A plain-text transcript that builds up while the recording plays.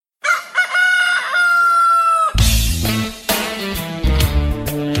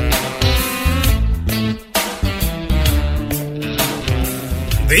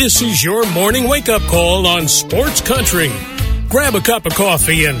This is your morning wake-up call on Sports Country. Grab a cup of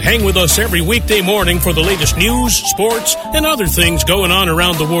coffee and hang with us every weekday morning for the latest news, sports, and other things going on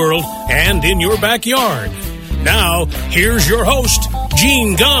around the world and in your backyard. Now, here's your host,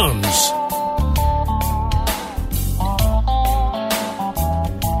 Gene Gumbs.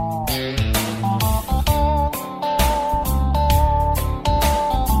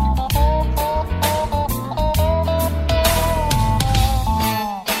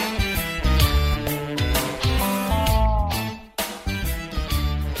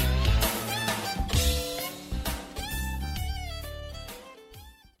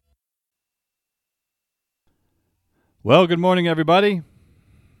 Well, good morning, everybody.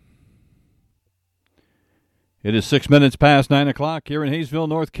 It is 6 minutes past 9 o'clock here in Hayesville,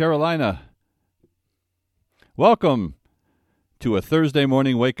 North Carolina. Welcome to a Thursday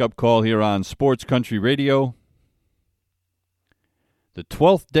morning wake-up call here on Sports Country Radio. The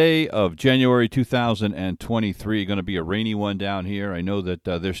 12th day of January 2023, going to be a rainy one down here. I know that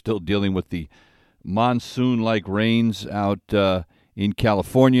they're still dealing with the monsoon-like rains out in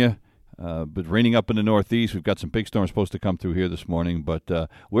California. But raining up in the Northeast. We've got some big storms supposed to come through here this morning. But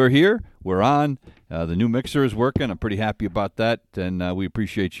we're here. We're on. The new mixer is working. I'm pretty happy about that. And we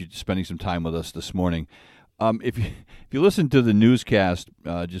appreciate you spending some time with us this morning. If you listen to the newscast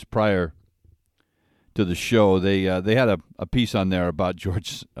just prior to the show, they had a piece on there about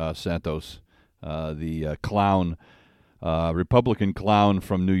George Santos, the clown, Republican clown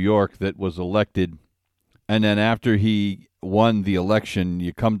from New York that was elected. And then after he won the election,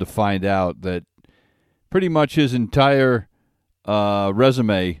 you come to find out that pretty much his entire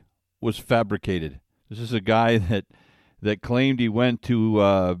resume was fabricated. This is a guy that claimed he went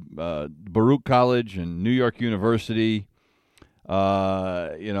to Baruch College and New York University, he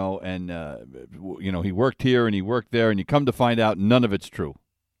worked here and he worked there, and you come to find out none of it's true.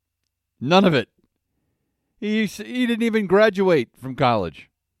 None of it. He didn't even graduate from college.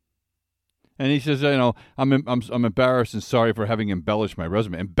 And he says, I'm embarrassed and sorry for having embellished my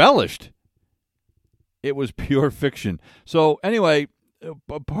resume. Embellished? It was pure fiction. So anyway,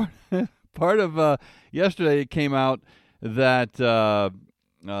 part of yesterday it came out that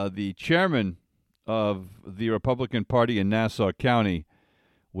the chairman of the Republican Party in Nassau County,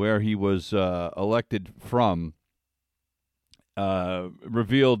 where he was elected from,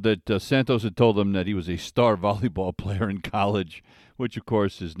 revealed that Santos had told him that he was a star volleyball player in college, which, of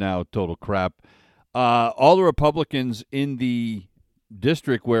course, is now total crap. All the Republicans in the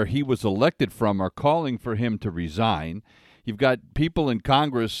district where he was elected from are calling for him to resign. You've got people in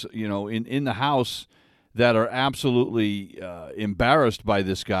Congress, in the House that are absolutely embarrassed by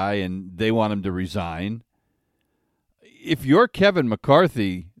this guy, and they want him to resign. If you're Kevin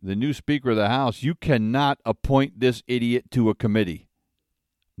McCarthy, the new Speaker of the House, you cannot appoint this idiot to a committee.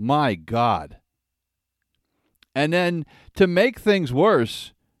 My God. And then to make things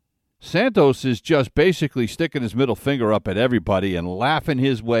worse, Santos is just basically sticking his middle finger up at everybody and laughing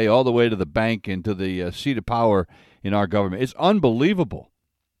his way all the way to the bank and to the seat of power in our government. It's unbelievable.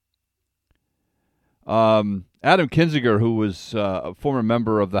 Adam Kinzinger, who was a former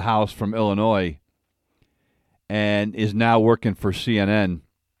member of the House from Illinois and is now working for CNN,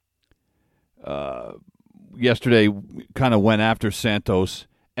 yesterday kind of went after Santos.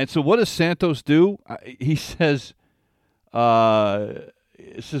 And so what does Santos do? He says, go on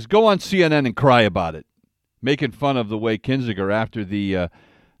CNN and cry about it, making fun of the way Kinzinger, after the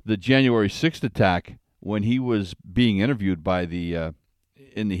January 6th attack, when he was being interviewed by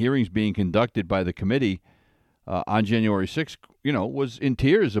in the hearings being conducted by the committee on January 6th, was in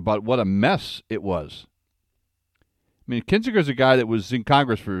tears about what a mess it was. I mean, Kinzinger's a guy that was in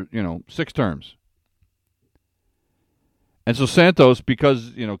Congress for, 6 terms. And so Santos, because,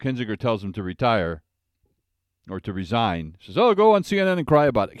 Kinzinger tells him to retire or to resign, says, go on CNN and cry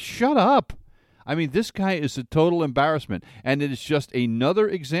about it. Shut up. I mean, this guy is a total embarrassment. And it is just another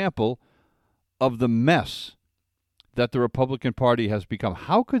example of the mess that the Republican Party has become.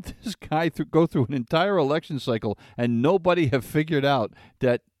 How could this guy go through an entire election cycle and nobody have figured out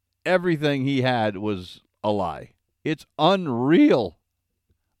that everything he had was a lie? It's unreal.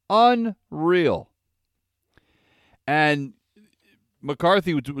 Unreal. And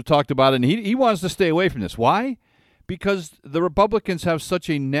McCarthy talked about it, and he wants to stay away from this. Why? Because the Republicans have such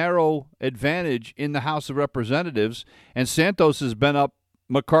a narrow advantage in the House of Representatives, and Santos has been up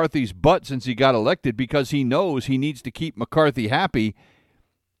McCarthy's butt since he got elected because he knows he needs to keep McCarthy happy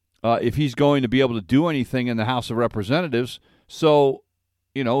if he's going to be able to do anything in the House of Representatives. So,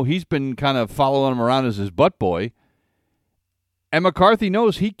 he's been kind of following him around as his butt boy. And McCarthy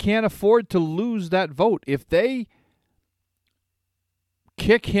knows he can't afford to lose that vote. If they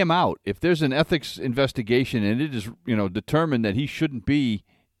kick him out. If there's an ethics investigation and it is, determined that he shouldn't be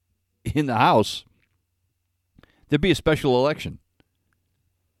in the House, there'd be a special election.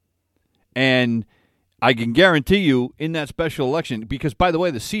 And I can guarantee you in that special election, because, by the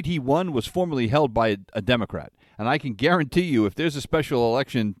way, the seat he won was formerly held by a Democrat. And I can guarantee you if there's a special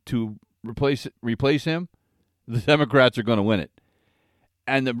election to replace him, the Democrats are going to win it.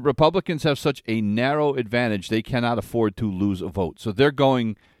 And the Republicans have such a narrow advantage, they cannot afford to lose a vote. So they're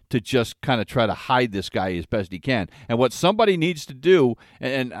going to just kind of try to hide this guy as best he can. And what somebody needs to do,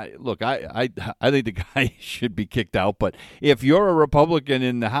 look, I think the guy should be kicked out, but if you're a Republican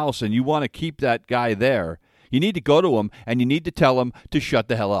in the House and you want to keep that guy there, you need to go to him and you need to tell him to shut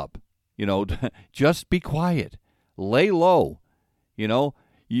the hell up. Just be quiet. Lay low.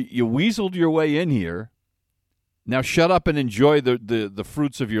 You weaseled your way in here. Now shut up and enjoy the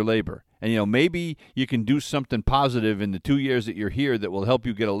fruits of your labor. And, maybe you can do something positive in the 2 years that you're here that will help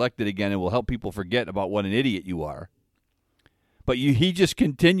you get elected again and will help people forget about what an idiot you are. But he just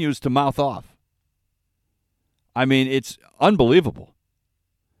continues to mouth off. I mean, it's unbelievable.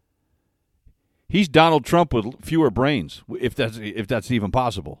 He's Donald Trump with fewer brains, if that's even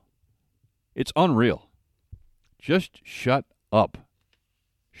possible. It's unreal. Just shut up.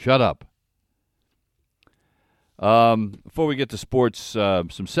 Shut up. Before we get to sports,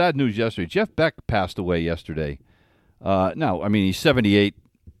 some sad news yesterday. Jeff Beck passed away yesterday. Now, I mean, he's 78.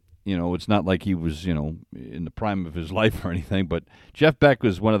 It's not like he was, in the prime of his life or anything, but Jeff Beck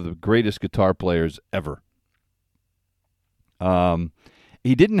was one of the greatest guitar players ever.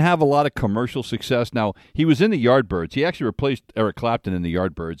 He didn't have a lot of commercial success. Now, he was in the Yardbirds. He actually replaced Eric Clapton in the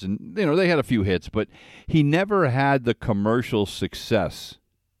Yardbirds, and, they had a few hits, but he never had the commercial success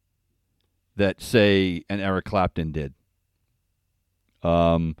that, say, an Eric Clapton did.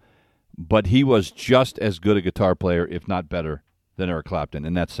 But he was just as good a guitar player, if not better, than Eric Clapton,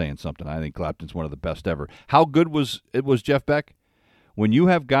 and that's saying something. I think Clapton's one of the best ever. How good was Jeff Beck? When you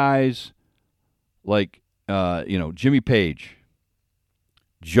have guys like, Jimmy Page,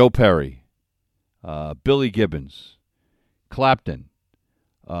 Joe Perry, Billy Gibbons, Clapton,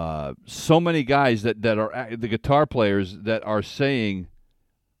 so many guys that are the guitar players that are saying,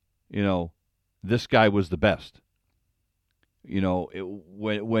 this guy was the best.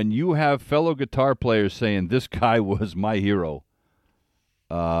 When you have fellow guitar players saying this guy was my hero,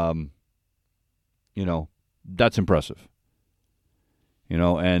 that's impressive.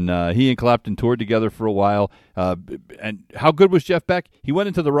 And he and Clapton toured together for a while. And how good was Jeff Beck? He went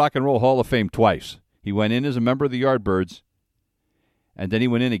into the Rock and Roll Hall of Fame twice. He went in as a member of the Yardbirds, and then he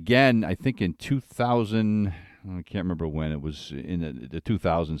went in again, I think in 2000. I can't remember when. It was in the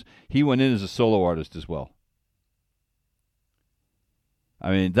 2000s. He went in as a solo artist as well. I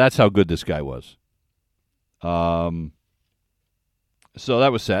mean, that's how good this guy was. So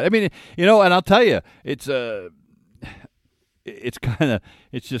that was sad. I mean, and I'll tell you, it's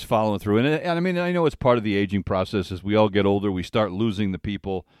just following through. And I mean, I know it's part of the aging process. As we all get older, we start losing the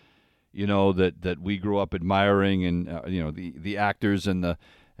people, that we grew up admiring, and the actors and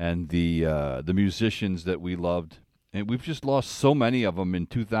the musicians that we loved. And we've just lost so many of them in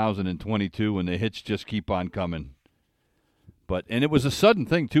 2022, and the hits just keep on coming. And it was a sudden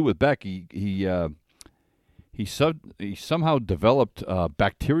thing too with Beck. He somehow developed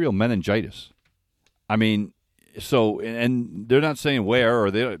bacterial meningitis. I mean, and they're not saying where,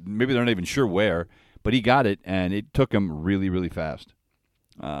 or maybe they're not even sure where, but he got it, and it took him really, really fast.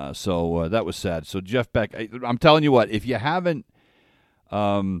 So that was sad. So Jeff Beck, I'm telling you what, if you haven't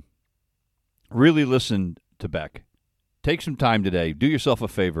really listened to Beck, take some time today. Do yourself a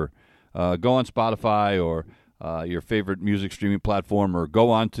favor. Go on Spotify or your favorite music streaming platform, or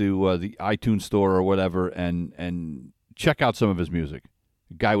go on to the iTunes store or whatever, and check out some of his music.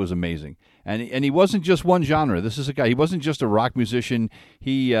 The guy was amazing. And he wasn't just one genre. This is a guy, he wasn't just a rock musician.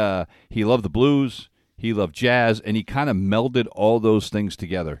 He loved the blues, he loved jazz, and he kind of melded all those things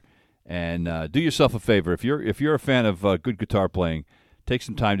together. And do yourself a favor. If you're a fan of good guitar playing, take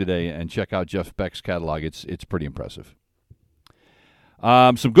some time today and check out Jeff Beck's catalog. It's pretty impressive.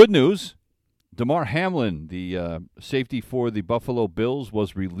 Some good news. Damar Hamlin, the safety for the Buffalo Bills,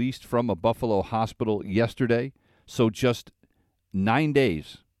 was released from a Buffalo hospital yesterday. So just 9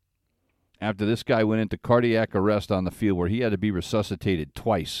 days after this guy went into cardiac arrest on the field, where he had to be resuscitated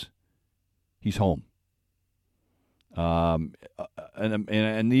twice, he's home. And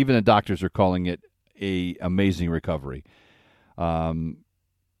even the doctors are calling it a amazing recovery. Once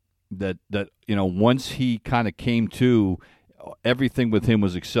he kind of came to, everything with him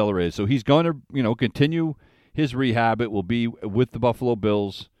was accelerated. So he's going to, continue his rehab. It will be with the Buffalo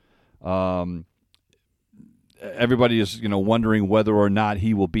Bills. everybody is, wondering whether or not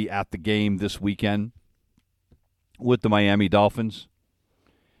he will be at the game this weekend with the Miami Dolphins.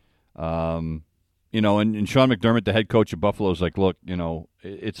 And Sean McDermott, the head coach of Buffalo, is like, look,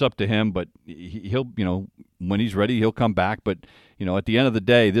 it's up to him, but he'll, when he's ready, he'll come back. But, at the end of the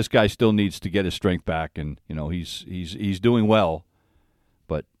day, this guy still needs to get his strength back, and, he's doing well.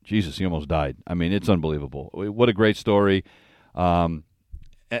 But, Jesus, he almost died. I mean, it's unbelievable. What a great story. And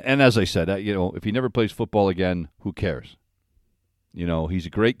as I said, if he never plays football again, who cares? He's a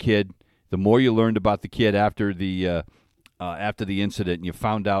great kid. The more you learned about the kid after the incident, and you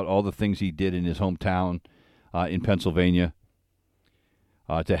found out all the things he did in his hometown in Pennsylvania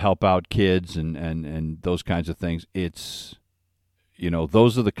to help out kids and those kinds of things, it's,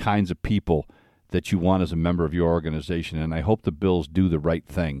 those are the kinds of people that you want as a member of your organization, and I hope the Bills do the right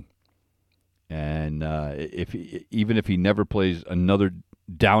thing. And even if he never plays another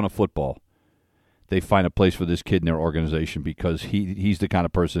down of football, they find a place for this kid in their organization, because he's the kind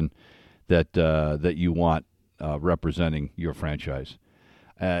of person that you want representing your franchise.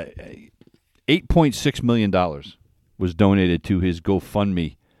 $8.6 million was donated to his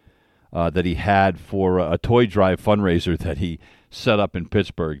GoFundMe that he had for a toy drive fundraiser that he set up in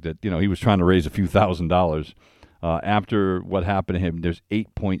Pittsburgh. That he was trying to raise a few $1,000s. After what happened to him, there's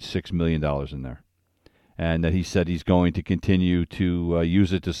 $8.6 million in there, and that he said he's going to continue to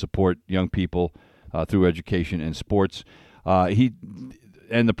use it to support young people through education and sports.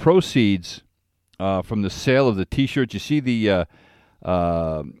 And the proceeds from the sale of the T-shirts. You see the,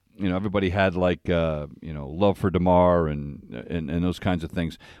 everybody had Love for DeMar and those kinds of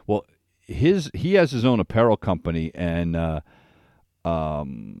things. Well, he has his own apparel company, and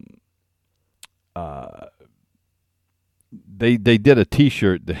they did a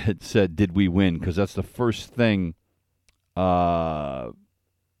T-shirt that said "Did we win?" Because that's the first thing that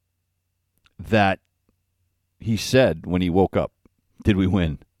he said when he woke up. Did we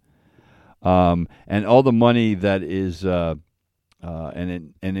win? And all the money that is, and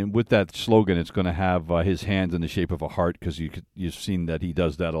with that slogan, it's going to have his hands in the shape of a heart, because you've seen that he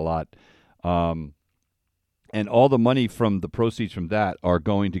does that a lot. And all the money from the proceeds from that are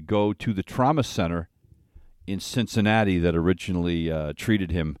going to go to the trauma center in Cincinnati that originally treated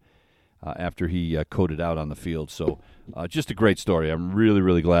him after he coded out on the field. So just a great story. I'm really,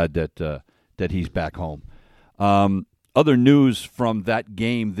 really glad that he's back home. Other news from that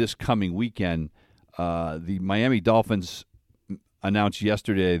game this coming weekend, the Miami Dolphins announced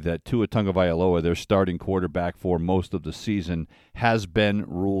yesterday that Tua Tagovailoa, their starting quarterback for most of the season, has been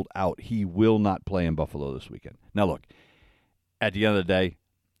ruled out. He will not play in Buffalo this weekend. Now, look, at the end of the day,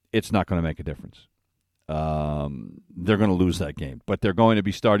 it's not going to make a difference. They're going to lose that game. But they're going to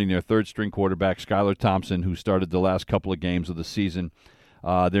be starting their third-string quarterback, Skylar Thompson, who started the last couple of games of the season.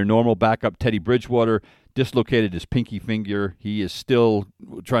 Their normal backup, Teddy Bridgewater, dislocated his pinky finger. He is still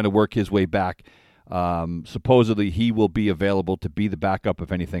trying to work his way back. Supposedly, he will be available to be the backup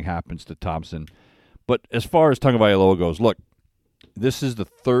if anything happens to Thompson. But as far as Tagovailoa goes, look, this is the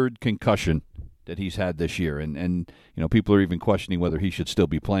third concussion that he's had this year, and people are even questioning whether he should still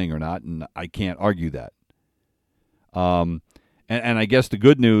be playing or not, and I can't argue that. And I guess the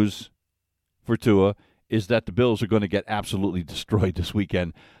good news for Tua is that the Bills are going to get absolutely destroyed this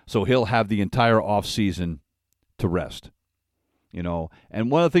weekend, so he'll have the entire offseason to rest.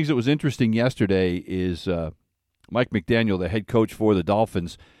 And one of the things that was interesting yesterday is Mike McDaniel, the head coach for the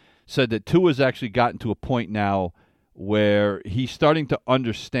Dolphins, said that Tua's actually gotten to a point now where he's starting to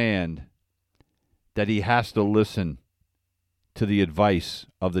understand that he has to listen to the advice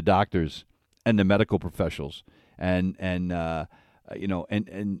of the doctors and the medical professionals, and that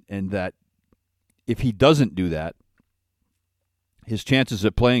if he doesn't do that, his chances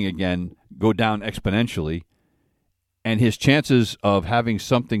of playing again go down exponentially, and his chances of having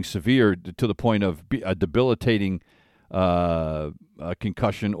something severe to the point of a debilitating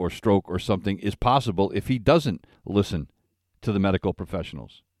concussion or stroke or something is possible if he doesn't listen to the medical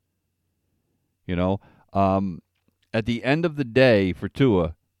professionals. At the end of the day for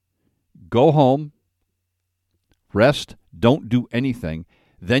Tua, go home, rest, don't do anything.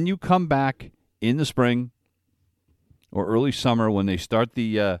 Then you come back in the spring or early summer when they start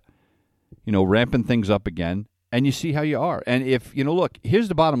the, ramping things up again, and you see how you are. And if, look, here's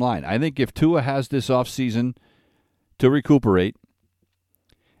the bottom line. I think if Tua has this offseason to recuperate,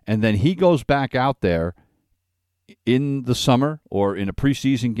 and then he goes back out there in the summer or in a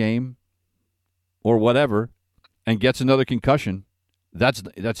preseason game or whatever and gets another concussion, that's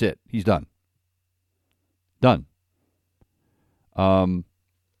it. He's done. Done. The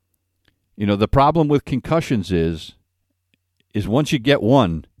problem with concussions is once you get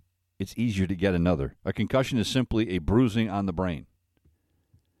one, it's easier to get another. A concussion is simply a bruising on the brain.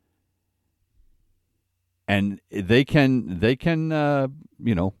 And they can,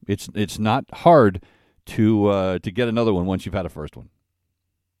 it's not hard to get another one once you've had a first one.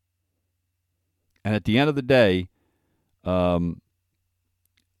 And at the end of the day,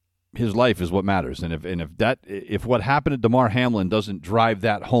 his life is what matters. And if what happened to Damar Hamlin doesn't drive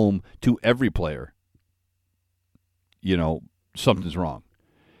that home to every player, something's wrong.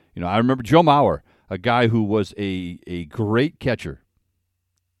 I remember Joe Mauer, a guy who was a great catcher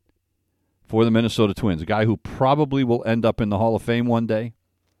for the Minnesota Twins, a guy who probably will end up in the Hall of Fame one day.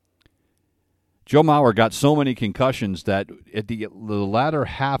 Joe Mauer got so many concussions that at the latter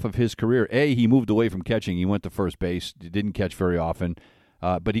half of his career, he moved away from catching. He went to first base. He didn't catch very often.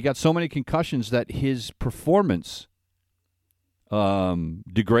 But he got so many concussions that his performance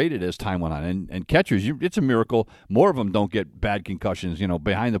degraded as time went on. And catchers, it's a miracle. More of them don't get bad concussions.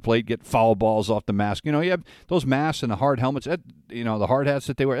 Behind the plate, get foul balls off the mask. You have those masks and the hard helmets, the hard hats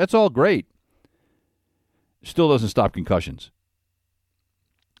that they wear. That's all great. Still doesn't stop concussions.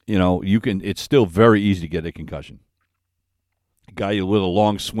 It's still very easy to get a concussion. A guy with a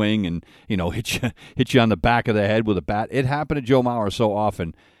long swing and, hit you on the back of the head with a bat. It happened to Joe Mauer so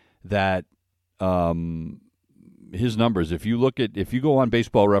often that his numbers, if you go on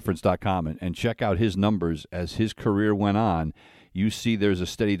baseballreference.com and check out his numbers as his career went on, you see there's a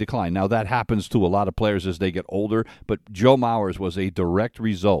steady decline. Now, that happens to a lot of players as they get older, but Joe Mauer's was a direct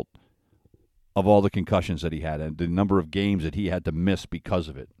result of all the concussions that he had and the number of games that he had to miss because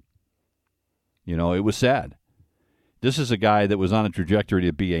of it. It was sad. This is a guy that was on a trajectory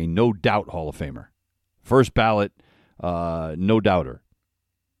to be a no-doubt Hall of Famer. First ballot, no doubter.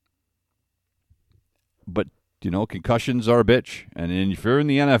 But, concussions are a bitch. And if you're in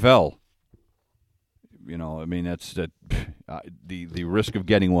the NFL, that's the risk of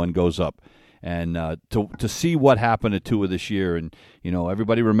getting one goes up. And to see what happened to Tua this year, and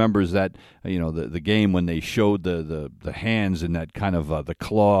everybody remembers that the game when they showed the hands and that kind of the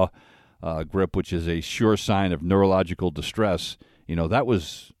claw grip, which is a sure sign of neurological distress. That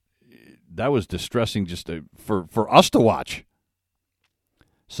was distressing just for us to watch.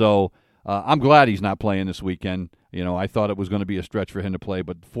 So I'm glad he's not playing this weekend. I thought it was going to be a stretch for him to play,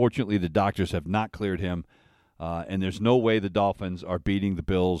 but fortunately the doctors have not cleared him, and there's no way the Dolphins are beating the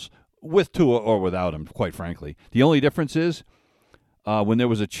Bills with Tua or without him, quite frankly. The only difference is when there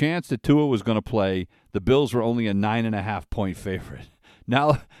was a chance that Tua was going to play, the Bills were only a 9.5-point favorite.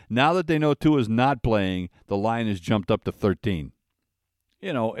 Now that they know Tua's not playing, the line has jumped up to 13.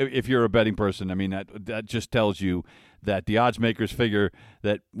 If you're a betting person, that just tells you that the odds makers figure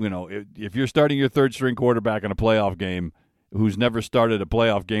that, if you're starting your third-string quarterback in a playoff game who's never started a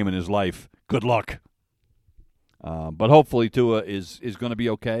playoff game in his life, good luck. But hopefully Tua is going to be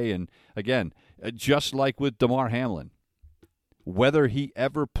okay. And, again, just like with Damar Hamlin, whether he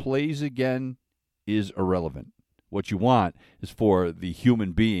ever plays again is irrelevant. What you want is for the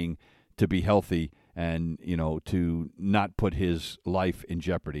human being to be healthy and, to not put his life in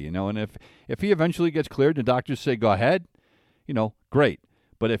jeopardy. And if he eventually gets cleared and the doctors say, go ahead, great.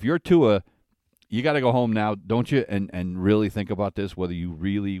 But if you're Tua, you got to go home now, don't you? And really think about this, whether you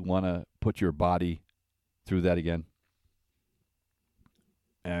really want to put your body through that again.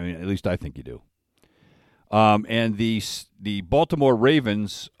 At least I think you do. And the Baltimore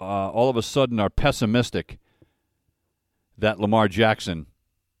Ravens all of a sudden are pessimistic that Lamar Jackson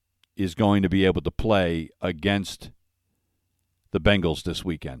is going to be able to play against the Bengals this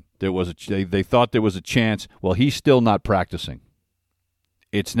weekend. They thought there was a chance. Well, he's still not practicing.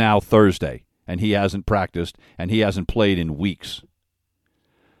 It's now Thursday, and he hasn't practiced, and he hasn't played in weeks.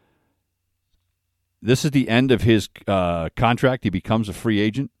 This is the end of his contract. He becomes a free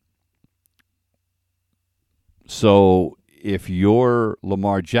agent. So if you're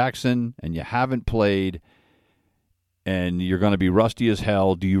Lamar Jackson and you haven't played and you're going to be rusty as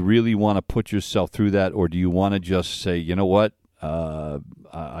hell, do you really want to put yourself through that, or do you want to just say, you know what,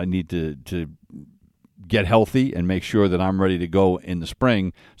 I need to get healthy and make sure that I'm ready to go in the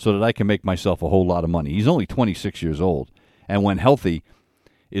spring so that I can make myself a whole lot of money? He's only 26 years old, and when healthy,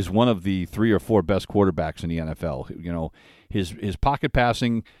 is one of the 3 or 4 best quarterbacks in the NFL. His pocket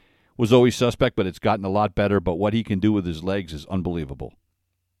passing was always suspect, but it's gotten a lot better. But what he can do with his legs is unbelievable.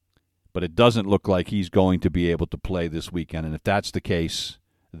 But it doesn't look like he's going to be able to play this weekend. And if that's the case,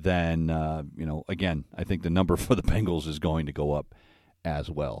 then, again, I think the number for the Bengals is going to go up as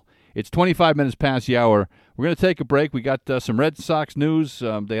well. It's 25 minutes past the hour. We're going to take a break. We got some Red Sox news.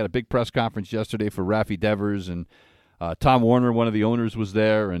 They had a big press conference yesterday for Rafi Devers, and Tom Warner, one of the owners, was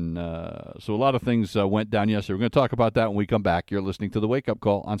there, and so a lot of things went down yesterday. We're going to talk about that when we come back. You're listening to the Wake Up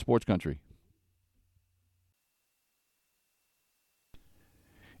Call on Sports Country.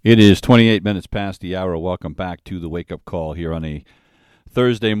 It is 28 minutes past the hour. Welcome back to the Wake Up Call here on a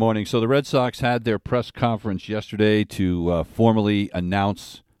Thursday morning. So the Red Sox had their press conference yesterday to formally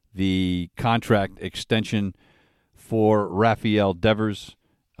announce the contract extension for Rafael Devers.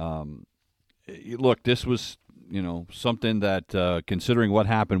 Look, this was, something that, considering what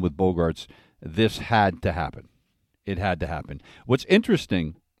happened with Bogaerts, this had to happen. It had to happen. What's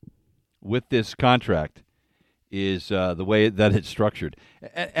interesting with this contract is the way that it's structured,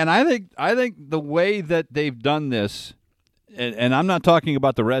 and I think the way that they've done this, and I'm not talking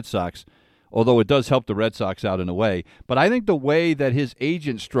about the Red Sox, although it does help the Red Sox out in a way, but I think the way that his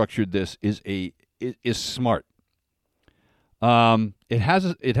agent structured this is smart. It has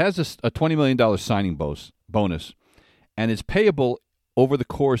a $20 million signing bonus, and it's payable over the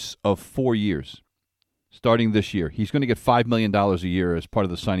course of 4 years. Starting this year, he's going to get $5 million a year as part of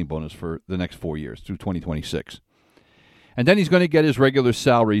the signing bonus for the next 4 years through 2026. And then he's going to get his regular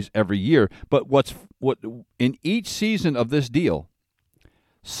salaries every year. But what in each season of this deal,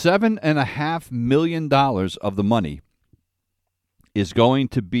 $7.5 million of the money is going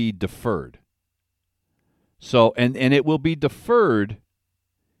to be deferred. So and it will be deferred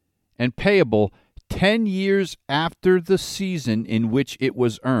and payable 10 years after the season in which it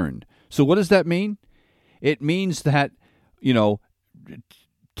was earned. So what does that mean? It means that,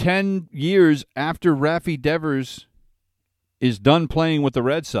 10 years after Rafi Devers is done playing with the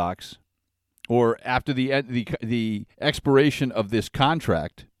Red Sox, or after the expiration of this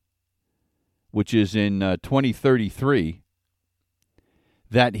contract, which is in 2033,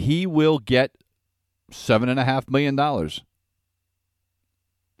 that he will get $7.5 million.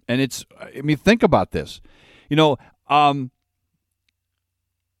 And think about this.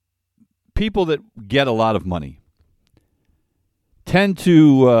 People that get a lot of money tend to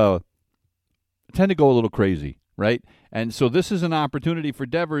go a little crazy, right? And so this is an opportunity for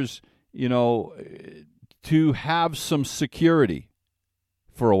Devers, to have some security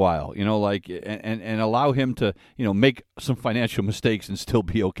for a while, and allow him to, make some financial mistakes and still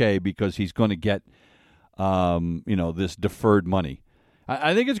be okay because he's going to get, this deferred money.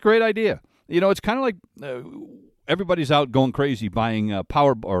 I think it's a great idea. It's kind of like everybody's out going crazy buying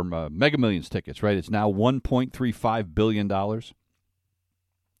Power or Mega Millions tickets, right? It's now $1.35 billion.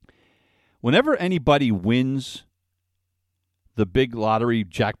 Whenever anybody wins the big lottery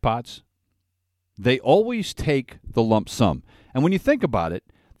jackpots, they always take the lump sum. And when you think about it,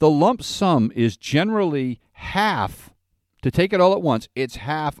 the lump sum is generally half. To take it all at once, it's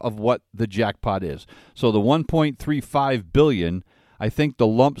half of what the jackpot is. So the $1.35 billion, I think the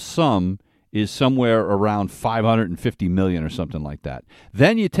lump sum is somewhere around $550 million or something like that.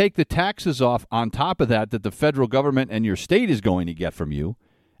 Then you take the taxes off on top of that the federal government and your state is going to get from you,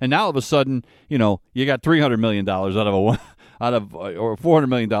 and now all of a sudden, you got $300 million or $400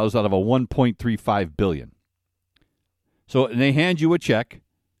 million out of a $1.35 billion. So and they hand you a check,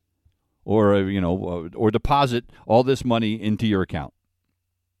 or deposit all this money into your account.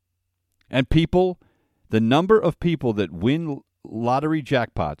 And the number of people that win lottery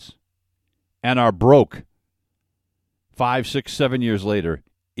jackpots and are broke 5, 6, 7 years later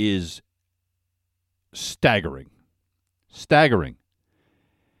is staggering. Staggering.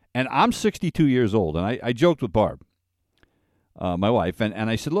 And I'm 62 years old, and I joked with Barb, my wife, and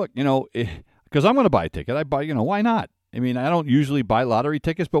I said, look, because I'm going to buy a ticket. I buy, why not? I don't usually buy lottery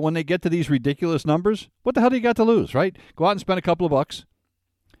tickets, but when they get to these ridiculous numbers, what the hell do you got to lose, right? Go out and spend a couple of bucks,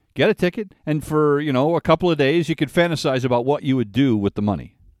 get a ticket, and for, a couple of days, you could fantasize about what you would do with the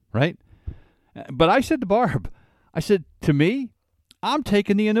money, right? But I said to Barb, to me, I'm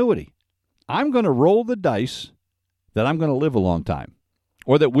taking the annuity. I'm going to roll the dice that I'm going to live a long time,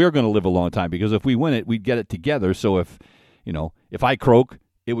 or that we're going to live a long time, because if we win it, we'd get it together. So if I croak,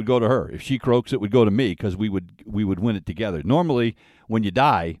 it would go to her. If she croaks, it would go to me, because we would win it together. Normally, when you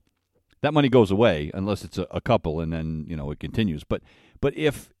die, that money goes away unless it's a couple, and then it continues. But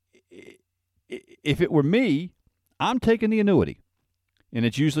if it were me, I'm taking the annuity, and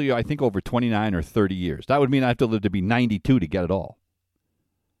it's usually I think over 29 or 30 years. That would mean I have to live to be 92 to get it all.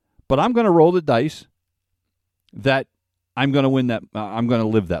 But I'm going to roll the dice that I'm going to win that. I'm going to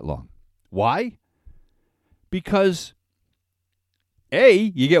live that long. Why? Because A,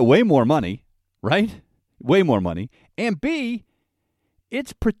 you get way more money, right? Way more money. And B,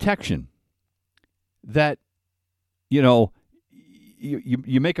 it's protection that,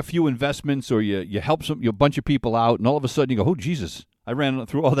 you make a few investments, or you help a bunch of people out, and all of a sudden you go, oh, Jesus, I ran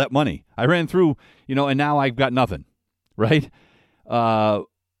through all that money. I ran through, and now I've got nothing. right?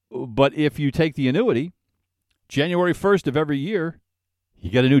 But if you take the annuity, January 1st of every year, you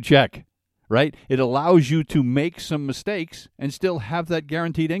get a new check, right? It allows you to make some mistakes and still have that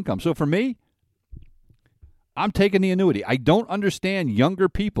guaranteed income. So for me, I'm taking the annuity. I don't understand younger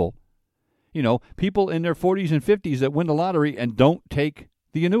people, people in their 40s and 50s that win the lottery and don't take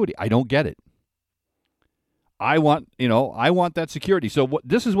the annuity. I don't get it. I want that security. So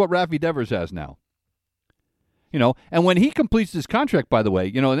this is what Rafi Devers has now. And when he completes his contract, by the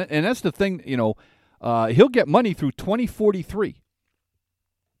way, and that's the thing, he'll get money through 2043.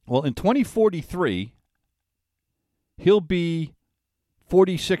 Well, in 2043, he'll be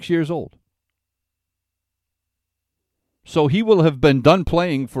 46 years old. So he will have been done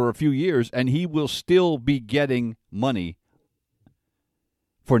playing for a few years, and he will still be getting money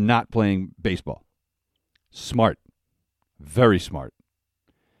for not playing baseball. Smart. Very smart.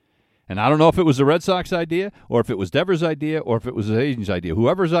 And I don't know if it was the Red Sox idea or if it was Devers' idea or if it was his agent's idea.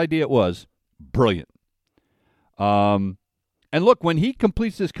 Whoever's idea it was, brilliant. And look, when he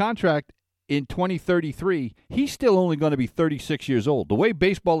completes his contract in 2033, he's still only going to be 36 years old. The way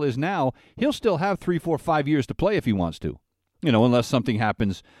baseball is now, he'll still have 3, 4, 5 years to play if he wants to, unless something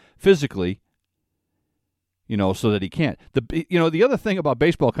happens physically, so that he can't. The other thing about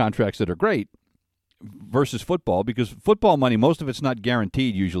baseball contracts that are great versus football, because football money, most of it's not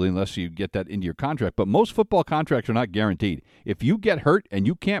guaranteed usually unless you get that into your contract, but most football contracts are not guaranteed. If you get hurt and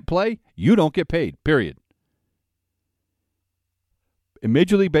you can't play, you don't get paid, period. In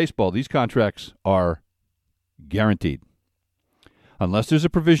Major League Baseball, these contracts are guaranteed. Unless there's a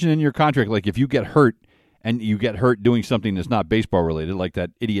provision in your contract, like if you get hurt and you get hurt doing something that's not baseball related, like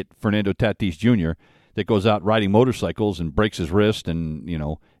that idiot Fernando Tatis Jr., that goes out riding motorcycles and breaks his wrist and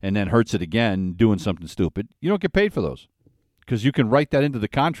then hurts it again doing something stupid. You don't get paid for those because you can write that into the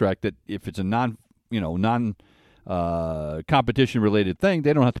contract that if it's a non competition related thing,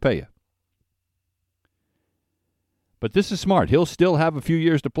 they don't have to pay you. But this is smart. He'll still have a few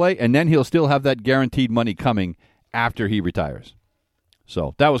years to play, and then he'll still have that guaranteed money coming after he retires.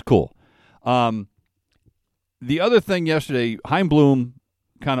 So that was cool. The other thing yesterday, Chaim Bloom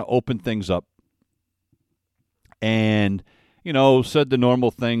kind of opened things up. And, said the normal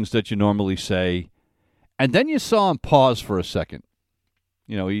things that you normally say. And then you saw him pause for a second.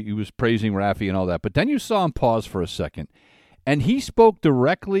 He was praising Rafi and all that. But then you saw him pause for a second. And he spoke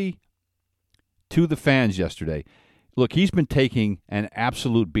directly to the fans yesterday. Look, he's been taking an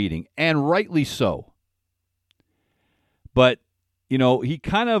absolute beating, and rightly so. But, he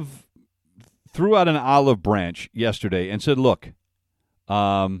kind of threw out an olive branch yesterday and said, look,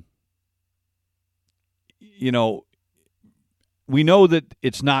 we know that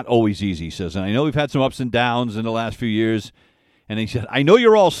it's not always easy, he says, and I know we've had some ups and downs in the last few years. And he said, I know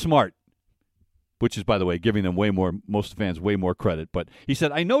you're all smart, which is, by the way, giving them most fans way more credit. But he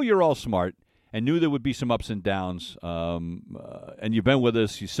said, I know you're all smart and knew there would be some ups and downs. And you've been with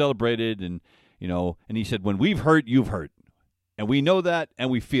us, you celebrated, and he said, when we've hurt, you've hurt. And we know that, and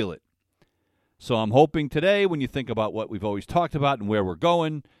we feel it. So I'm hoping today, when you think about what we've always talked about and where we're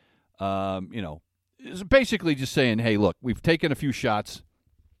going, it's basically just saying, hey, look, we've taken a few shots,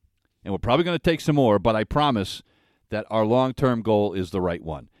 and we're probably going to take some more, but I promise that our long-term goal is the right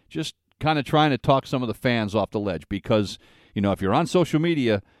one. Just kind of trying to talk some of the fans off the ledge because, if you're on social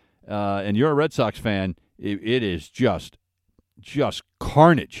media and you're a Red Sox fan, it is just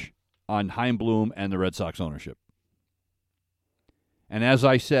carnage on Chaim Bloom and the Red Sox ownership. And as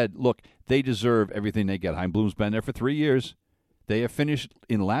I said, look, they deserve everything they get. Chaim Bloom's been there for 3 years. They have finished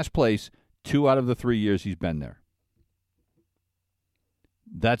in last place 2 out of the 3 years he's been there.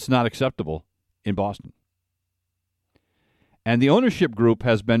 That's not acceptable in Boston. And the ownership group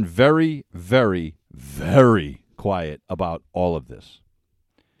has been very, very, very quiet about all of this.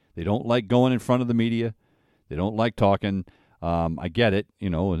 They don't like going in front of the media. They don't like talking. I get it,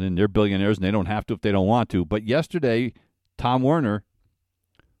 and then they're billionaires and they don't have to if they don't want to. But yesterday, Tom Werner,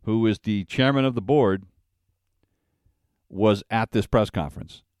 who is the chairman of the board, was at this press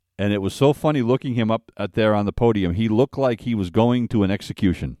conference. And it was so funny looking him up there on the podium. He looked like he was going to an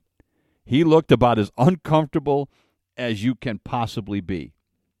execution. He looked about as uncomfortable as you can possibly be.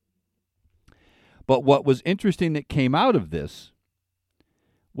 But what was interesting that came out of this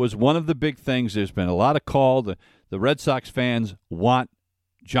was one of the big things. There's been a lot of call. The Red Sox fans want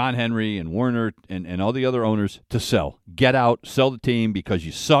John Henry and Werner and all the other owners to sell. Get out, sell the team because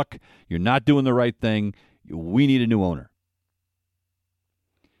you suck. You're not doing the right thing. We need a new owner.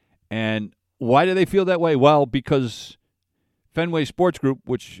 And why do they feel that way? Well, because Fenway Sports Group,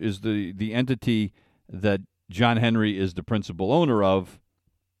 which is the entity that John Henry is the principal owner of,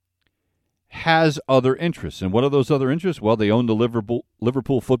 has other interests. And what are those other interests? Well, they own the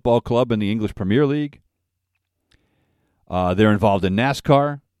Liverpool Football Club in the English Premier League. They're involved in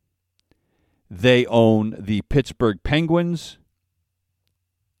NASCAR. They own the Pittsburgh Penguins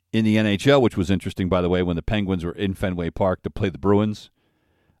in the NHL, which was interesting, by the way, when the Penguins were in Fenway Park to play the Bruins.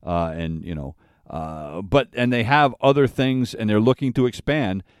 And they have other things, and they're looking to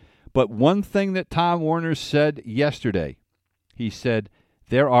expand. But one thing that Tom Werner said yesterday, he said,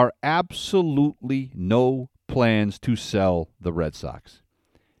 there are absolutely no plans to sell the Red Sox.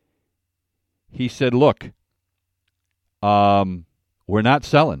 He said, look, we're not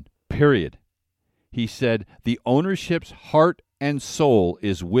selling, period. He said the ownership's heart and soul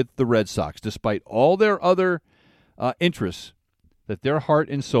is with the Red Sox, despite all their other interests, that their heart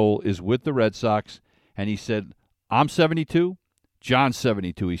and soul is with the Red Sox. And he said, I'm 72, John's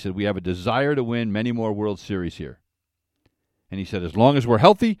 72. He said, we have a desire to win many more World Series here. And he said, as long as we're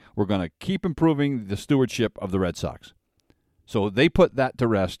healthy, we're going to keep improving the stewardship of the Red Sox. So they put that to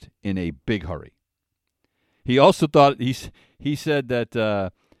rest in a big hurry. He also thought, he said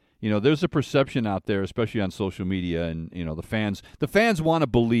that, there's a perception out there, especially on social media, and, the fans want to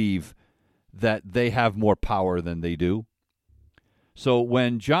believe that they have more power than they do. So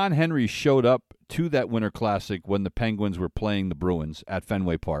when John Henry showed up to that Winter Classic when the Penguins were playing the Bruins at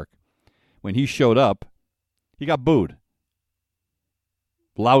Fenway Park, when he showed up, he got booed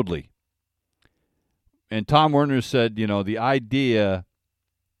loudly. And Tom Werner said, the idea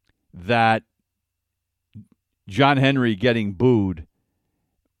that John Henry getting booed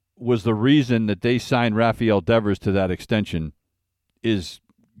was the reason that they signed Rafael Devers to that extension is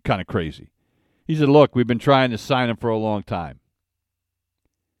kind of crazy. He said, look, we've been trying to sign him for a long time.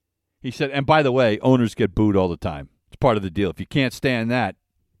 He said, and by the way, owners get booed all the time. It's part of the deal. If you can't stand that,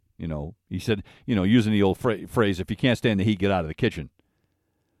 he said, using the old phrase, if you can't stand the heat, get out of the kitchen.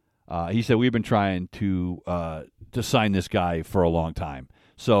 He said, we've been trying to sign this guy for a long time.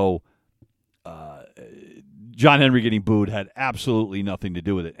 So John Henry getting booed had absolutely nothing to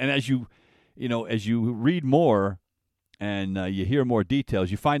do with it. And as you read more and you hear more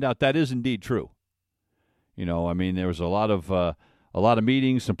details, you find out that is indeed true. There was a lot of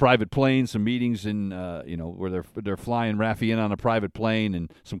meetings, some private planes, some meetings in where they're flying Rafi in on a private plane,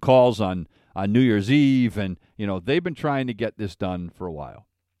 and some calls on New Year's Eve, and they've been trying to get this done for a while.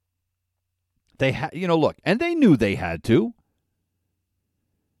 They look, and they knew they had to.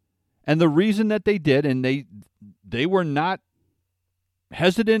 And the reason that they did, and they were not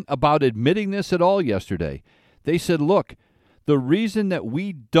hesitant about admitting this at all yesterday. They said, look, the reason that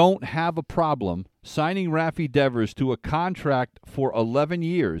we don't have a problem signing Rafi Devers to a contract for 11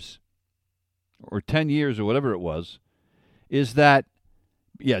 years or 10 years or whatever it was is that,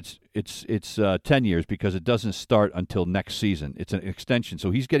 it's 10 years because it doesn't start until next season. It's an extension. So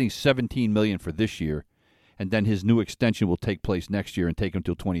he's getting $17 million for this year, and then his new extension will take place next year and take him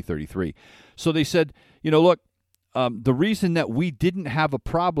till 2033. So they said, look, the reason that we didn't have a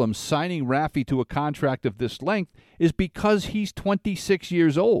problem signing Rafi to a contract of this length is because he's 26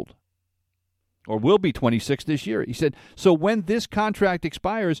 years old, or will be 26 this year. He said, so when this contract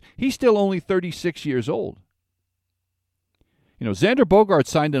expires, he's still only 36 years old. Xander Bogaerts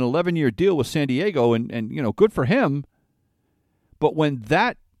signed an 11-year deal with San Diego, and good for him. But when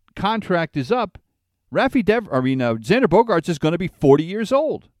that contract is up, Xander Bogaerts is going to be 40 years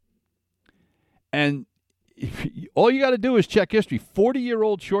old. And all you got to do is check history.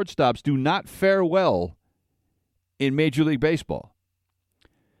 40-year-old shortstops do not fare well in Major League Baseball.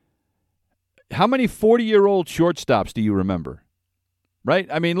 How many 40-year-old shortstops do you remember? Right?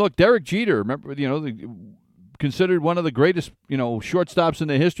 Look, Derek Jeter, remember, considered one of the greatest, shortstops in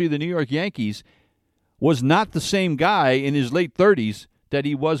the history of the New York Yankees, was not the same guy in his late 30s that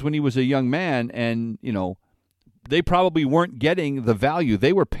he was when he was a young man, and, they probably weren't getting the value.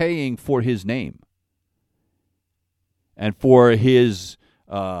 They were paying for his name and for his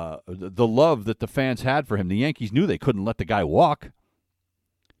the love that the fans had for him. The Yankees knew they couldn't let the guy walk.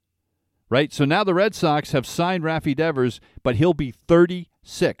 Right? So now the Red Sox have signed Rafi Devers, but he'll be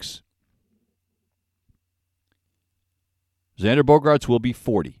 36. Xander Bogaerts will be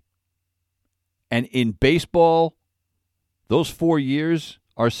 40. And in baseball, those 4 years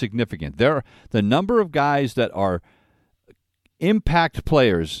are significant. The number of guys that are impact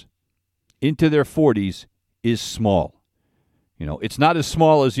players into their 40s is small. It's not as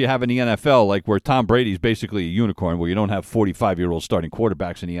small as you have in the NFL, like where Tom Brady's basically a unicorn, where you don't have 45-year-old starting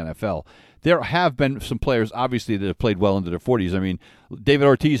quarterbacks in the NFL. There have been some players, obviously, that have played well into their 40s. David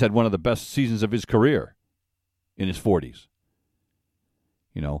Ortiz had one of the best seasons of his career in his 40s.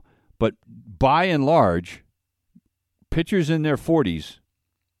 But by and large, pitchers in their 40s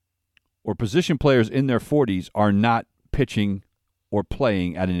or position players in their 40s are not pitching or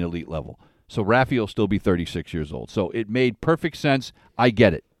playing at an elite level. So Rafi will still be 36 years old. So it made perfect sense. I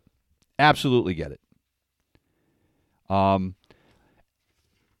get it. Absolutely get it. And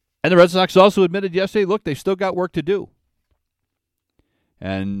the Red Sox also admitted yesterday, look, they still got work to do.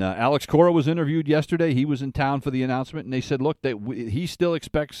 And Alex Cora was interviewed yesterday. He was in town for the announcement, and they said, look, he still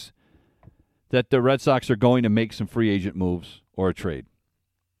expects that the Red Sox are going to make some free agent moves or a trade.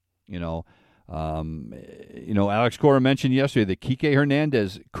 Alex Cora mentioned yesterday that Kike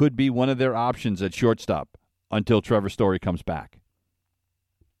Hernandez could be one of their options at shortstop until Trevor Story comes back.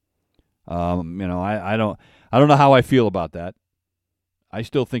 I don't know how I feel about that. I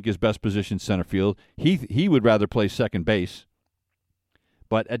still think his best position is center field. He would rather play second base.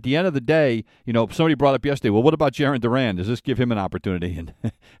 But at the end of the day, somebody brought up yesterday, well, what about Jarren Duran? Does this give him an opportunity? And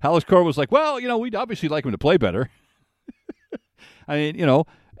Alex Cora was like, well, we'd obviously like him to play better. I mean,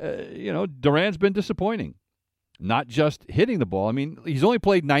 Duran's been disappointing. Not just hitting the ball. I mean, he's only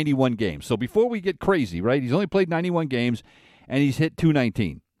played 91 games. So before we get crazy, right, he's only played 91 games, and he's hit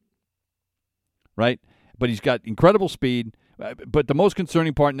 .219. Right? But he's got incredible speed. But the most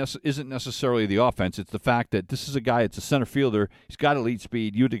concerning part isn't necessarily the offense. It's the fact that this is a guy, it's a center fielder. He's got elite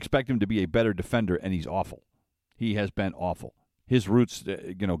speed. You'd expect him to be a better defender, and he's awful. He has been awful. His routes,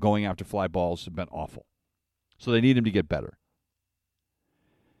 going after fly balls have been awful. So they need him to get better.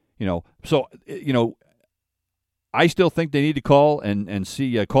 I still think they need to call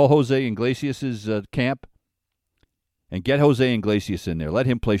Jose Iglesias' camp and get Jose Iglesias in there. Let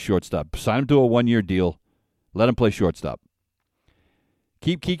him play shortstop. Sign him to a 1-year deal. Let him play shortstop.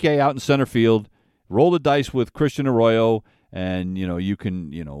 Keep Kike out in center field. Roll the dice with Christian Arroyo, and you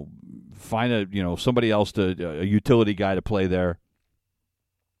can find somebody else a utility guy to play there.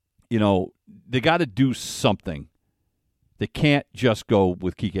 They got to do something. They can't just go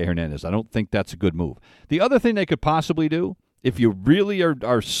with Kike Hernandez. I don't think that's a good move. The other thing they could possibly do, if you really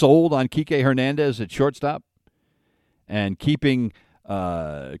are sold on Kike Hernandez at shortstop and keeping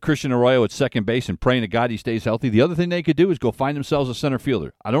Christian Arroyo at second base and praying to God he stays healthy, the other thing they could do is go find themselves a center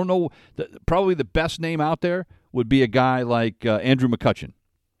fielder. I don't know. Probably the best name out there would be a guy like Andrew McCutchen.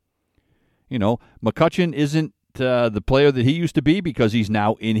 McCutchen isn't the player that he used to be because he's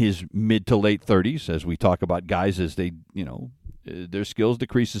now in his mid to late 30s, as we talk about guys as they, their skills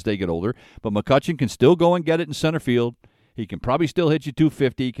decrease as they get older. But McCutchen can still go and get it in center field. He can probably still hit you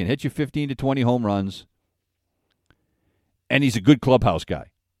 250, can hit you 15 to 20 home runs. And he's a good clubhouse guy.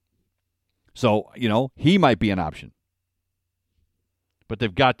 So, he might be an option. But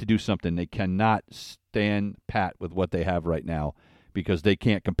they've got to do something. They cannot stand pat with what they have right now because they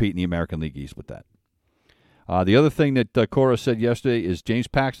can't compete in the American League East with that. The other thing that Cora said yesterday is James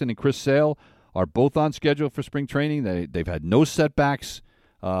Paxton and Chris Sale are both on schedule for spring training. They've had no setbacks.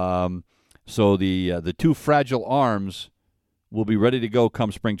 So the two fragile arms will be ready to go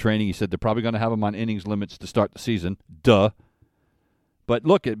come spring training. He said they're probably going to have them on innings limits to start the season. Duh. But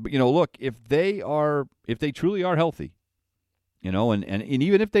look, if they truly are healthy, and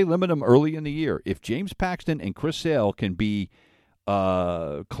even if they limit them early in the year, if James Paxton and Chris Sale can be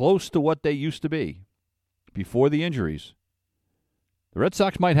close to what they used to be before the injuries, the Red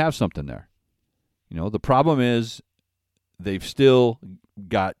Sox might have something there. The problem is they've still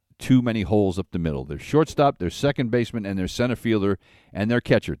got too many holes up the middle. Their shortstop, their second baseman, and their center fielder, and their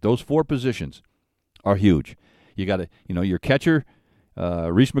catcher. Those four positions are huge. You got to, your catcher,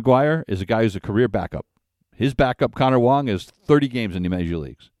 Reese McGuire, is a guy who's a career backup. His backup, Connor Wong, is 30 games in the major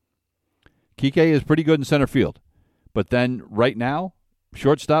leagues. Kike is pretty good in center field. But then right now,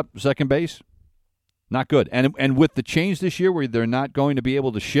 shortstop, second base, not good. And with the change this year where they're not going to be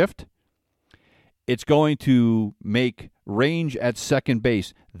able to shift, it's going to make range at second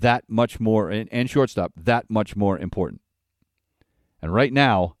base that much more, and shortstop, that much more important. And right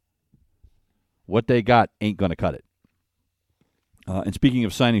now, what they got ain't going to cut it. And speaking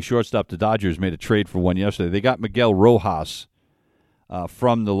of signing shortstop, the Dodgers made a trade for one yesterday. They got Miguel Rojas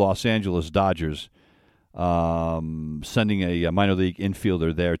from the Los Angeles Dodgers, sending a minor league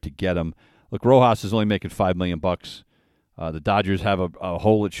infielder there to get him. Look, Rojas is only making $5 million. The Dodgers have a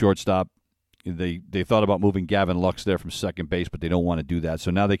hole at shortstop. They thought about moving Gavin Lux there from second base, but they don't want to do that.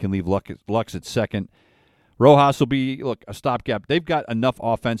 So now they can leave Lux at second. Rojas will be, a stopgap. They've got enough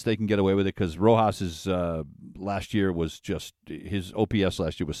offense they can get away with it because Rojas' last year was just, his OPS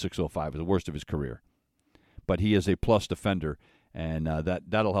last year was .605. It was the worst of his career. But he is a plus defender, and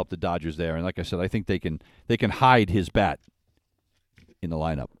that'll help the Dodgers there. And like I said, I think they can hide his bat in the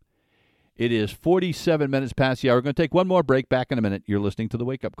lineup. It is 47 minutes past the hour. We're going to take one more break. Back in a minute. You're listening to The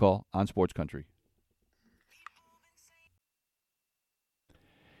Wake Up Call on Sports Country.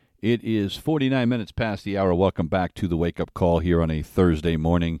 It is 49 minutes past the hour. Welcome back to the Wake Up Call here on a Thursday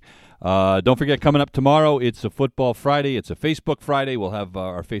morning. Don't forget, coming up tomorrow, it's a Football Friday. It's a Facebook Friday. We'll have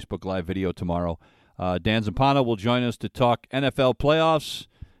our Facebook Live video tomorrow. Dan Zampano will join us to talk NFL playoffs.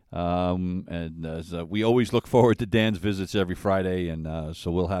 We always look forward to Dan's visits every Friday, and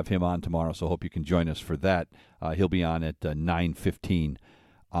so we'll have him on tomorrow. So hope you can join us for that. He'll be on at 9:15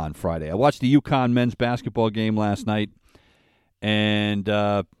 on Friday. I watched the UConn men's basketball game last night, and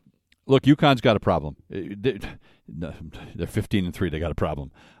look, UConn's got a problem. They're 15-3. They got a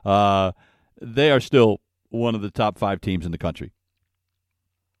problem. They are still one of the top 5 teams in the country,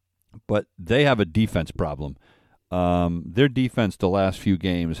 but they have a defense problem. Their defense the last few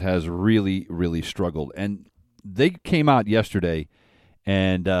games has really, really struggled. And they came out yesterday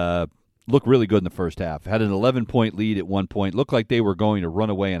and looked really good in the first half. Had an 11-point lead at one point. Looked like they were going to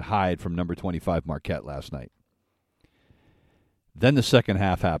run away and hide from number 25 Marquette last night. Then the second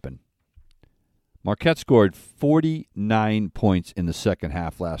half happened. Marquette scored 49 points in the second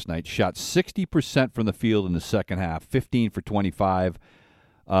half last night. Shot 60% from the field in the second half. 15 for 25.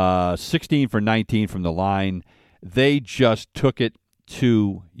 16 for 19 from the line. They just took it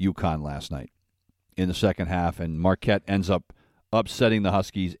to UConn last night in the second half, and Marquette ends up upsetting the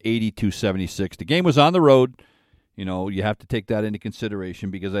Huskies 82-76. The game was on the road. You know, you have to take that into consideration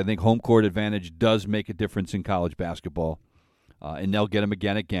because I think home court advantage does make a difference in college basketball, and they'll get them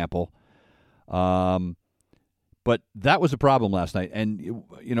again at Gamble. But that was a problem last night. And,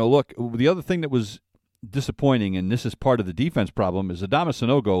 you know, look, the other thing that was disappointing, and this is part of the defense problem, is Adama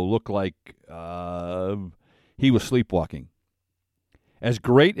Sanogo looked like he was sleepwalking. As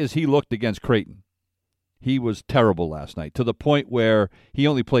great as he looked against Creighton, he was terrible last night, to the point where he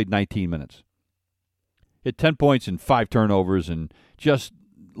only played 19 minutes. Hit 10 points and 5 turnovers and just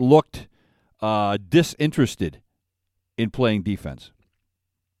looked disinterested in playing defense.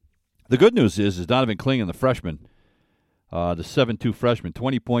 The good news is Donovan Clingan, the freshman, the 7'2 freshman,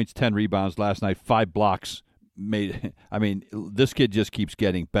 20 points, 10 rebounds last night, 5 blocks. This kid just keeps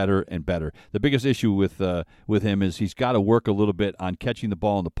getting better and better. The biggest issue with him is he's got to work a little bit on catching the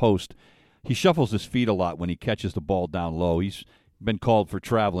ball in the post. He shuffles his feet a lot when he catches the ball down low. He's been called for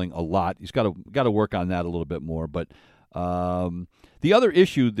traveling a lot. He's got to work on that a little bit more. But the other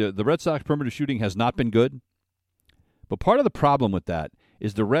issue, the Red Sox perimeter shooting has not been good. But part of the problem with that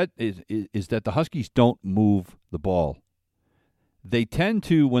is is that the Huskies don't move the ball. They tend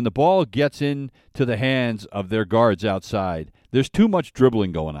to, when the ball gets into the hands of their guards outside, there's too much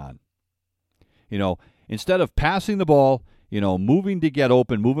dribbling going on. You know, instead of passing the ball, you know, moving to get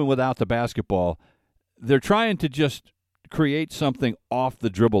open, moving without the basketball, they're trying to just create something off the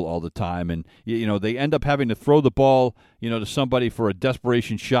dribble all the time. And, you know, they end up having to throw the ball, you know, to somebody for a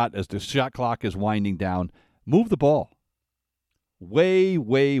desperation shot as the shot clock is winding down. Move the ball. Way,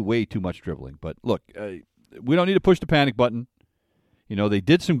 way, way too much dribbling. But, look, we don't need to push the panic button. You know, they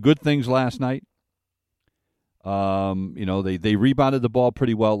did some good things last night. You know, they rebounded the ball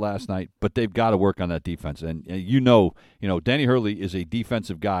pretty well last night, but they've got to work on that defense. And you know, Danny Hurley is a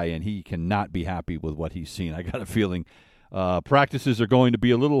defensive guy, and he cannot be happy with what he's seen. I got a feeling practices are going to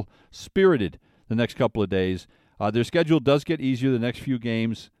be a little spirited the next couple of days. Their schedule does get easier. The next few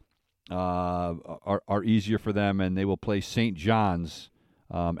games are easier for them, and they will play St. John's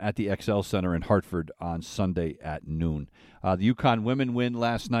at the XL Center in Hartford on Sunday at noon. The UConn women win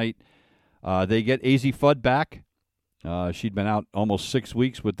last night. They get Azzi Fudd back. She'd been out almost 6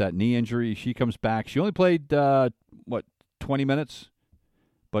 weeks with that knee injury. She comes back. She only played, 20 minutes,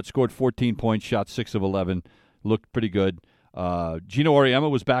 but scored 14 points, shot 6 of 11, looked pretty good. Gino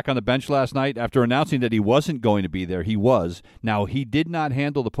Auriemma was back on the bench last night after announcing that he wasn't going to be there. He was. Now, he did not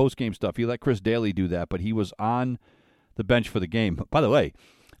handle the postgame stuff. He let Chris Daly do that, but he was on the bench for the game. By the way,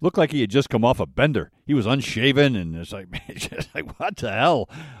 looked like he had just come off a bender. He was unshaven, and it's like, man, just like, what the hell?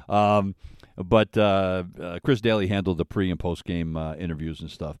 But Chris Daly handled the pre- and post-game interviews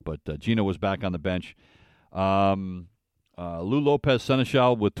and stuff. But Gino was back on the bench. Lou Lopez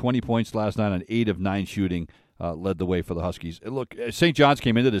Seneschal with 20 points last night on 8 of 9 shooting led the way for the Huskies. Look, St. John's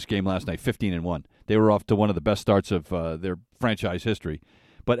came into this game last night 15-1. They were off to one of the best starts of their franchise history.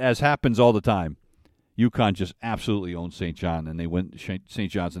 But as happens all the time, UConn just absolutely owns St. John, and they win St.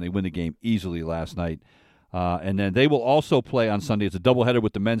 John's, and they win the game easily last night. And then they will also play on Sunday. It's a doubleheader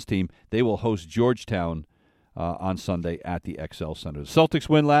with the men's team. They will host Georgetown on Sunday at the XL Center. The Celtics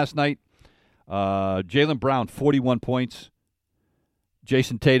win last night. Jaylen Brown, 41 points.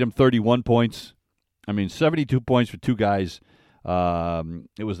 Jason Tatum, 31 points. 72 points for two guys.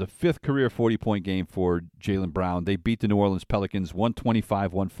 It was the 5th career 40-point game for Jaylen Brown. They beat the New Orleans Pelicans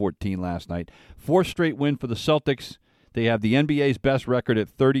 125-114 last night. 4th straight win for the Celtics. They have the NBA's best record at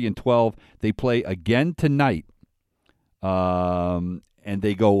 30-12. They play again tonight, and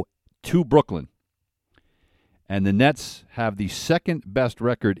they go to Brooklyn. And the Nets have the second best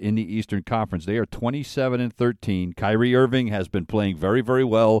record in the Eastern Conference. They are 27-13. Kyrie Irving has been playing very, very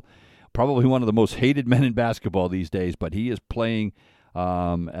well. Probably one of the most hated men in basketball these days, but he is playing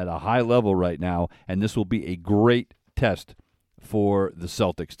at a high level right now, and this will be a great test for the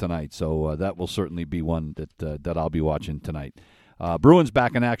Celtics tonight. So that will certainly be one that I'll be watching tonight. Bruins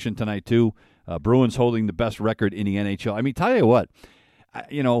back in action tonight, too. Bruins holding the best record in the NHL. I mean, tell you what,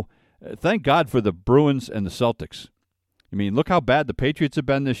 thank God for the Bruins and the Celtics. I mean, look how bad the Patriots have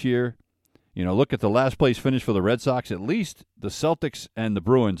been this year. Look at the last place finish for the Red Sox. At least the Celtics and the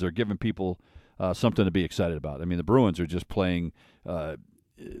Bruins are giving people something to be excited about. I mean, the Bruins are just playing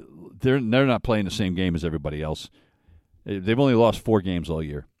they're not playing the same game as everybody else. They've only lost 4 games all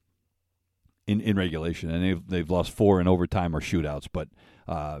year in regulation, and they've lost 4 in overtime or shootouts. But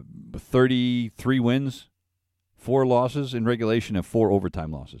 33 wins, 4 losses in regulation, and 4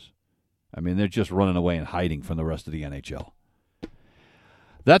 overtime losses. I mean, they're just running away and hiding from the rest of the NHL.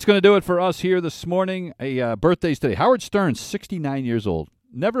 That's going to do it for us here this morning. Birthdays today. Howard Stern, 69 years old.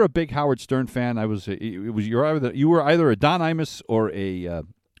 Never a big Howard Stern fan. You were either a Don Imus or a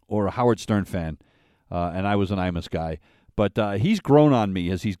Howard Stern fan, and I was an Imus guy. But he's grown on me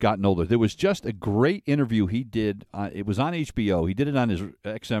as he's gotten older. There was just a great interview he did. It was on HBO. He did it on his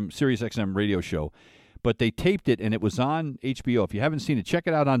Sirius XM radio show. But they taped it, and it was on HBO. If you haven't seen it, check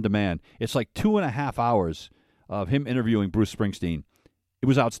it out on demand. It's like 2.5 hours of him interviewing Bruce Springsteen. It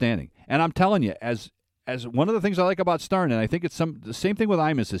was outstanding. And I'm telling you, as one of the things I like about Stern, and I think it's the same thing with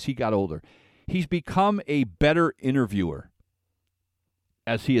Imus as he got older, he's become a better interviewer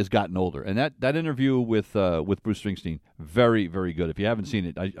as he has gotten older. And that interview with Bruce Springsteen, very, very good. If you haven't seen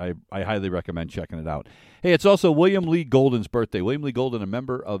it, I highly recommend checking it out. Hey, it's also William Lee Golden's birthday. William Lee Golden, a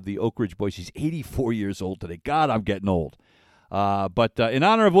member of the Oak Ridge Boys. He's 84 years old today. God, I'm getting old. But in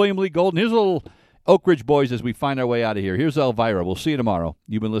honor of William Lee Golden, here's a little Oak Ridge Boys as we find our way out of here. Here's Elvira. We'll see you tomorrow.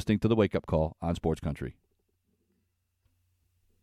 You've been listening to The Wake Up Call on Sports Country.